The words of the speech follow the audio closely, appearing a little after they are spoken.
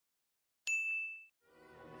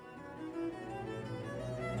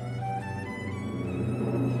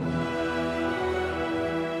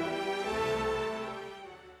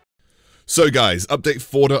So guys, update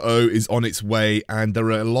 4.0 is on its way, and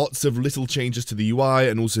there are lots of little changes to the UI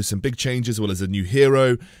and also some big changes, as well as a new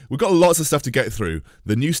hero. We've got lots of stuff to get through.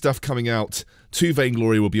 The new stuff coming out to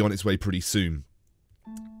Vainglory will be on its way pretty soon.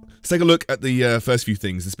 Let's take a look at the first few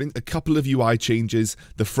things. There's been a couple of UI changes,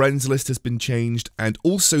 the friends list has been changed, and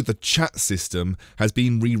also the chat system has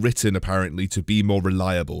been rewritten apparently to be more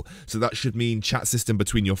reliable. So that should mean chat system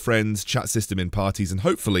between your friends, chat system in parties, and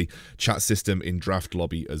hopefully chat system in draft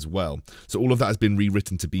lobby as well. So all of that has been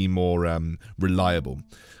rewritten to be more reliable.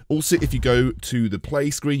 Also, if you go to the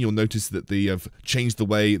play screen, you'll notice that they have changed the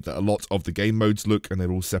way that a lot of the game modes look, and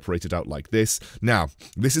they're all separated out like this. Now,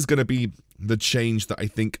 this is going to be the change that I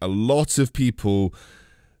think a lot of people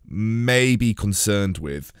may be concerned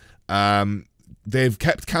with. They've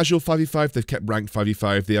kept casual 5v5, they've kept ranked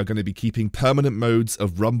 5v5, they are going to be keeping permanent modes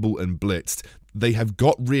of Rumble and Blitzed. They have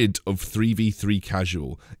got rid of 3v3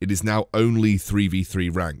 casual. It is now only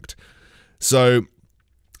 3v3 ranked. So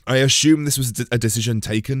I assume this was a decision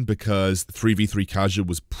taken because 3v3 casual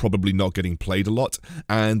was probably not getting played a lot,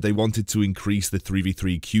 and they wanted to increase the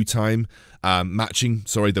 3v3 queue time, matching,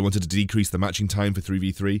 sorry, they wanted to decrease the matching time for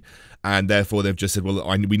 3v3, and therefore they've just said, well,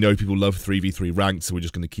 we know people love 3v3 ranked, so we're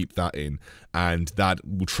just going to keep that in, and that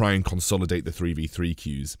will try and consolidate the 3v3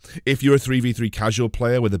 queues. If you're a 3v3 casual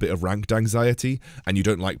player with a bit of ranked anxiety, and you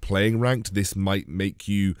don't like playing ranked, this might make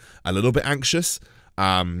you a little bit anxious.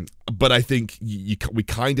 But I think we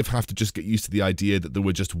kind of have to just get used to the idea that there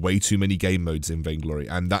were just way too many game modes in Vainglory,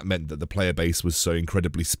 and that meant that the player base was so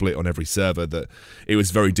incredibly split on every server that it was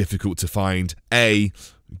very difficult to find A,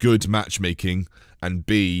 good matchmaking, and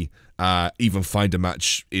B, even find a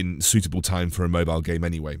match in suitable time for a mobile game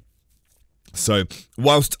anyway. So,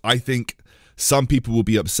 whilst I think some people will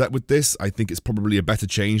be upset with this, I think it's probably a better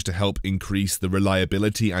change to help increase the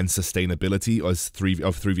reliability and sustainability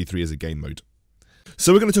of 3v3 as a game mode.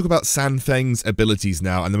 So we're going to talk about Sang Feng's abilities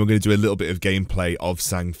now, and then we're going to do a little bit of gameplay of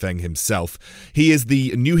Sang Feng himself. He is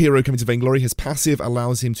the new hero coming to Vainglory. His passive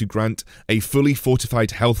allows him to grant a fully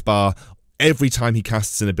fortified health bar every time he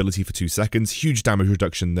casts an ability for 2 seconds. Huge damage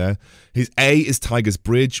reduction there. His A is Tiger's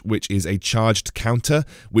Bridge, which is a charged counter,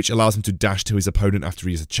 which allows him to dash to his opponent after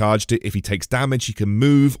he has charged it. If he takes damage, he can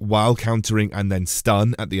move while countering and then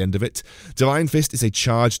stun at the end of it. Divine Fist is a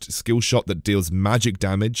charged skill shot that deals magic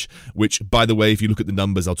damage, which, by the way, if you look at the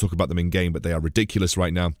numbers, I'll talk about them in game, but they are ridiculous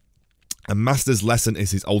right now. And Master's Lesson is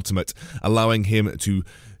his ultimate, allowing him to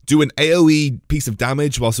do an AoE piece of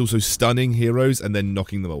damage whilst also stunning heroes and then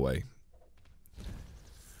knocking them away.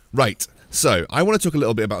 Right, so I want to talk a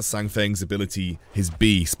little bit about Sang Feng's ability, his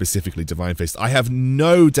B, specifically Divine Fist. I have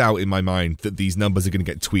no doubt in my mind that these numbers are going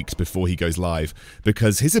to get tweaked before he goes live,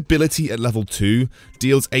 because his ability at level 2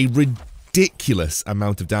 deals a ridiculous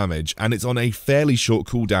amount of damage, and it's on a fairly short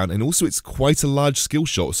cooldown, and also it's quite a large skill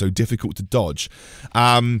shot, so difficult to dodge.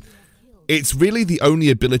 It's really the only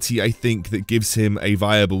ability, I think, that gives him a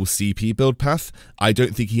viable CP build path. I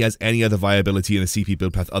don't think he has any other viability in a CP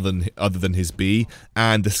build path other than his B,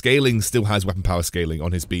 and the scaling still has weapon power scaling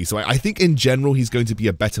on his B. So I think in general he's going to be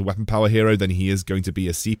a better weapon power hero than he is going to be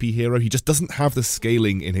a CP hero. He just doesn't have the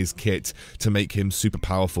scaling in his kit to make him super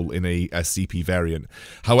powerful in a CP variant.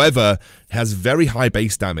 However, has very high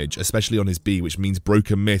base damage, especially on his B, which means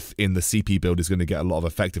Broken Myth in the CP build is going to get a lot of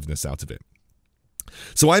effectiveness out of it.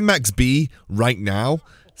 So I max B right now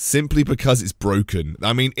simply because it's broken.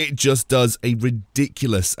 I mean, it just does a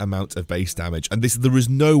ridiculous amount of base damage, and there is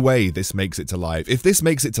no way this makes it to live. If this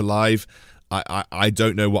makes it to live, I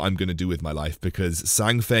don't know what I'm going to do with my life, because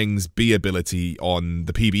Sang Feng's B ability on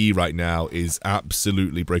the PBE right now is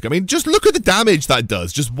absolutely broken. I mean, just look at the damage that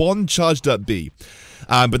does. Just one charged up B.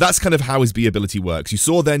 But that's kind of how his B ability works. You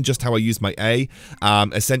saw then just how I use my A.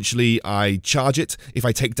 Essentially, I charge it. If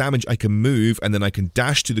I take damage, I can move, and then I can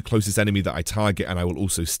dash to the closest enemy that I target, and I will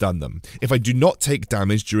also stun them. If I do not take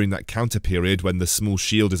damage during that counter period when the small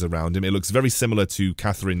shield is around him, it looks very similar to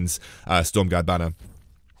Catherine's Stormguard banner.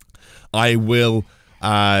 I will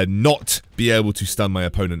not be able to stun my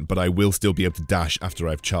opponent, but I will still be able to dash after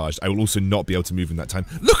I've charged. I will also not be able to move in that time.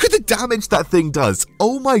 Look at the damage that thing does!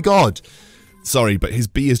 Oh my god! Sorry, but his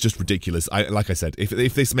B is just ridiculous. Like I said,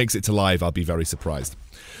 if this makes it to live, I'll be very surprised.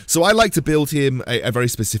 So I like to build him a very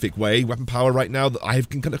specific way. Weapon power right now, I've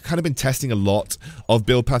kind of been testing a lot of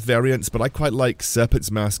build path variants, but I quite like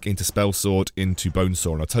Serpent's Mask into Spell Sword into Bone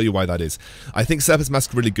Saw, and I'll tell you why that is. I think Serpent's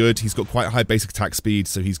Mask is really good. He's got quite high basic attack speed,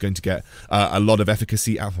 so he's going to get a lot of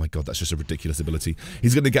efficacy. Oh my god, that's just a ridiculous ability.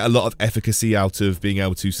 He's going to get a lot of efficacy out of being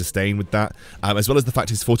able to sustain with that, as well as the fact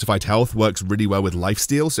his Fortified Health works really well with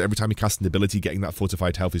Lifesteal, so every time he casts an ability, getting that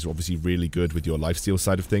Fortified Health is obviously really good with your Lifesteal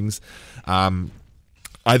side of things.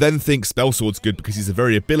 I then think Spell Sword's good because he's a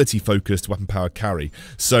very ability-focused weapon power carry.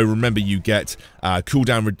 So remember, you get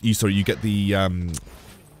cooldown. You get the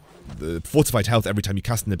fortified health every time you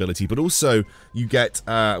cast an ability, but also you get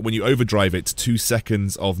when you overdrive it 2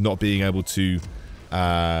 seconds of not being able to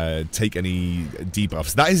take any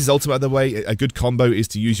debuffs. That is his ultimate, by the way. A good combo is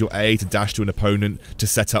to use your A to dash to an opponent to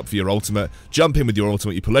set up for your ultimate. Jump in with your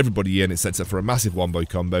ultimate, you pull everybody in, it sets up for a massive wombo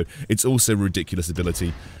combo. It's also a ridiculous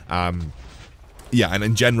ability. Yeah, and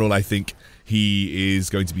in general, I think he is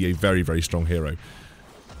going to be a very, very strong hero.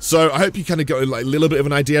 So I hope you kind of got like a little bit of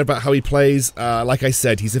an idea about how he plays. Like I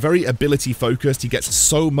said, he's a very ability focused. He gets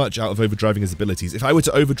so much out of overdriving his abilities. If I were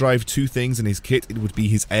to overdrive 2 things in his kit, it would be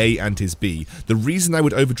his A and his B. The reason I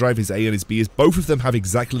would overdrive his A and his B is both of them have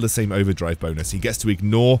exactly the same overdrive bonus. He gets to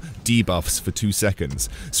ignore debuffs for 2 seconds.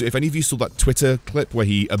 So if any of you saw that Twitter clip where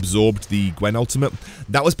he absorbed the Gwen ultimate,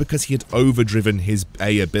 that was because he had overdriven his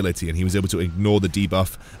A ability and he was able to ignore the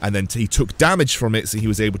debuff, and then he took damage from it, so he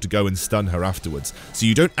was able to go and stun her afterwards. So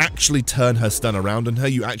you don't actually turn her stun around on her,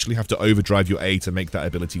 you actually have to overdrive your A to make that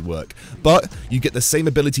ability work. But you get the same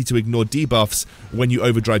ability to ignore debuffs when you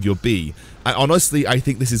overdrive your B. And honestly, I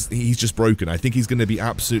think he's just broken. I think he's going to be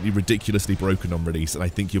absolutely ridiculously broken on release, and I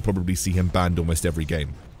think you'll probably see him banned almost every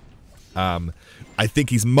game. I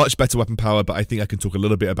think he's much better weapon power, but I think I can talk a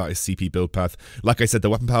little bit about his CP build path. Like I said,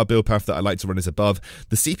 the weapon power build path that I like to run is above.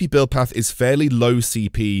 The CP build path is fairly low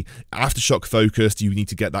CP. Aftershock focused, you need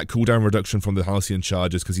to get that cooldown reduction from the Halcyon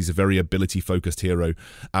charges because he's a very ability focused hero.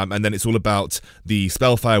 And then it's all about the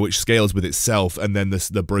Spellfire, which scales with itself, and then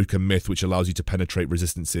the Broken Myth, which allows you to penetrate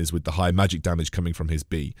resistances with the high magic damage coming from his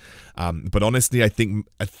B. But honestly, I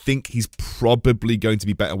think he's probably going to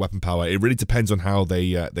be better weapon power. It really depends on how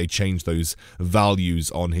they change those values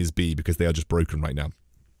on his B, because they are just broken right now.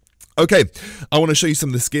 Okay, I want to show you some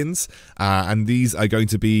of the skins, and these are going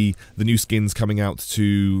to be the new skins coming out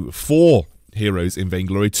to 4 heroes in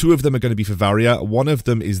Vainglory. 2 of them are going to be for Varia. One of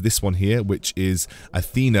them is this one here, which is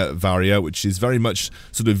Athena Varia, which is very much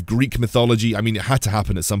sort of Greek mythology. I mean, it had to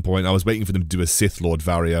happen at some point. I was waiting for them to do a Sith Lord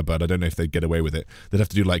Varia, but I don't know if they'd get away with it. They'd have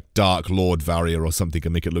to do like Dark Lord Varia or something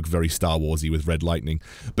and make it look very Star Warsy with red lightning.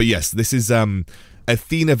 But yes, this is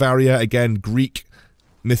Athena Varia, again, Greek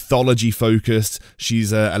mythology focused.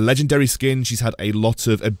 She's a legendary skin. She's had a lot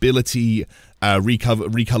of ability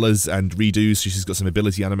recolors and redos. She's got some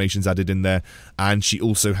ability animations added in there, and she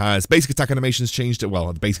also has basic attack animations changed.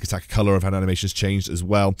 Well, the basic attack color of her animations changed as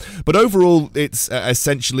well, but overall it's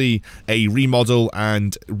essentially a remodel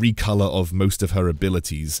and recolor of most of her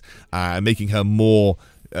abilities, making her more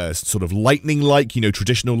sort of lightning-like, you know,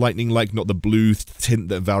 traditional lightning-like, not the blue tint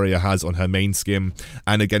that Varia has on her main skin.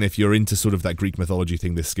 And again, if you're into sort of that Greek mythology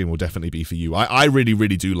thing, this skin will definitely be for you. I really,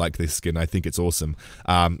 really do like this skin. I think it's awesome.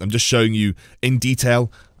 I'm just showing you in detail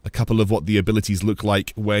a couple of what the abilities look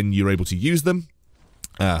like when you're able to use them.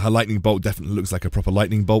 Her lightning bolt definitely looks like a proper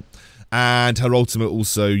lightning bolt. And her ultimate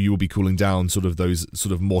also, you will be cooling down sort of those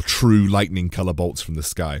sort of more true lightning color bolts from the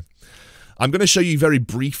sky. I'm going to show you very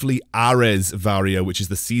briefly Ares Varia, which is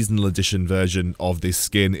the seasonal edition version of this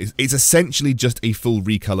skin. It's essentially just a full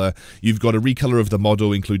recolor. You've got a recolor of the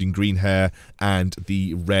model, including green hair and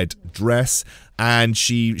the red dress. And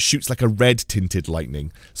she shoots like a red tinted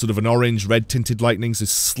lightning, sort of an orange red tinted lightning, so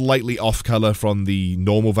slightly off color from the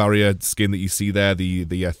normal Varia skin that you see there,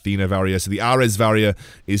 the Athena Varia. So the Ares Varia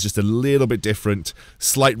is just a little bit different,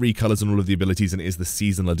 slight recolors on all of the abilities, and it is the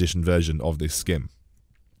seasonal edition version of this skin.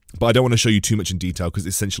 But I don't want to show you too much in detail because it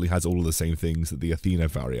essentially has all of the same things that the Athena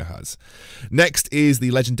Varia has. Next is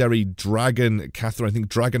the legendary Dragon Catherine. I think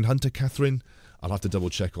Dragon Hunter Catherine. I'll have to double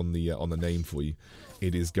check on the name for you.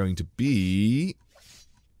 It is going to be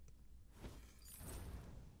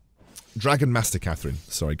Dragon Master Catherine.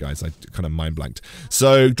 Sorry guys, I kind of mind blanked.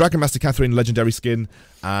 So Dragon Master Catherine legendary skin,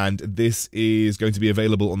 and this is going to be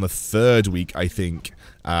available on the 3rd week, I think,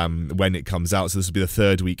 when it comes out. So this will be the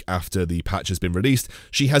 3rd week after the patch has been released.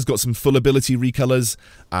 She has got some full ability recolors.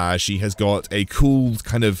 She has got a cool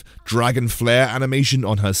kind of dragon flare animation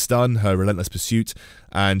on her stun, her relentless pursuit,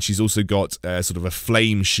 and she's also got sort of a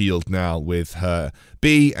flame shield now with her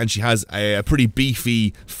B, and she has a pretty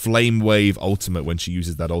beefy flame wave ultimate when she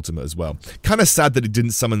uses that ultimate as well. Kind of sad that it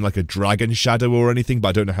didn't summon like a dragon shadow or anything, but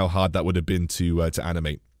I don't know how hard that would have been to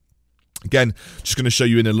animate. Again, just going to show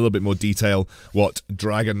you in a little bit more detail what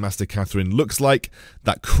Dragon Master Catherine looks like.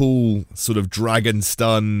 That cool sort of dragon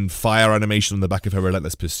stun fire animation on the back of her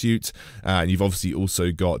Relentless Pursuit. And you've obviously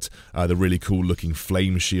also got the really cool looking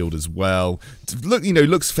flame shield as well. Look, you know,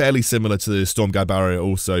 looks fairly similar to the Storm Guard Barrier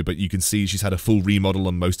also, but you can see she's had a full remodel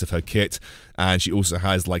on most of her kit. And she also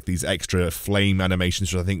has like these extra flame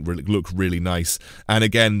animations, which I think look really nice. And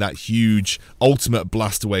again, that huge ultimate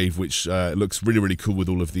blast wave, which looks really, really cool with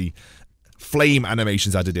all of the flame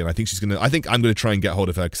animations added in. I think I'm gonna try and get hold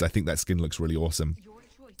of her because I think that skin looks really awesome.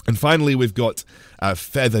 And finally, we've got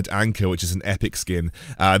Feathered Anchor, which is an epic skin.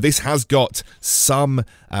 This has got some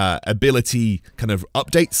ability kind of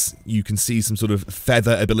updates. You can see some sort of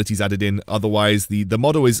feather abilities added in. Otherwise, the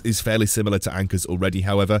model is fairly similar to Anchor's already,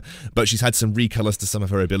 however. But she's had some recolors to some of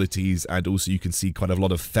her abilities, and also you can see quite a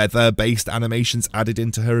lot of feather-based animations added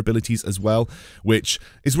into her abilities as well, which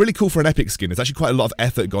is really cool for an epic skin. There's actually quite a lot of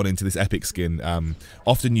effort gone into this epic skin.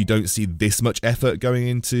 Often you don't see this much effort going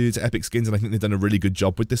into epic skins, and I think they've done a really good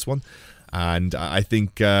job with this one. And I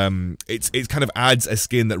think it kind of adds a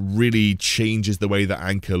skin that really changes the way that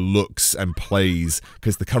Anchor looks and plays,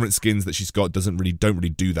 because the current skins that she's got don't really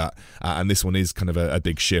do that, and this one is kind of a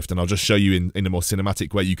big shift. And I'll just show you in a more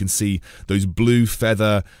cinematic way. You can see those blue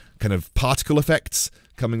feather kind of particle effects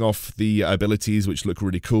coming off the abilities, which look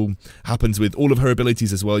really cool. Happens with all of her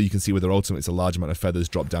abilities as well. You can see with her ultimate, it's a large amount of feathers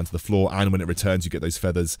drop down to the floor, and when it returns, you get those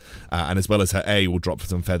feathers. And as well as her A will drop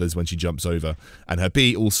some feathers when she jumps over, and her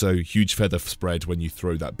B also huge feather spread when you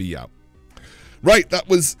throw that B out. Right, that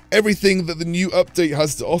was everything that the new update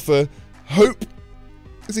has to offer. Hope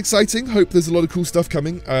it's exciting. Hope there's a lot of cool stuff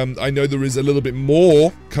coming. I know there is a little bit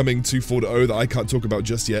more coming to 4.0 that I can't talk about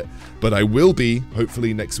just yet, but I will be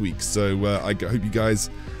hopefully next week. So I hope you guys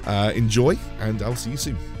enjoy, and I'll see you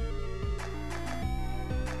soon.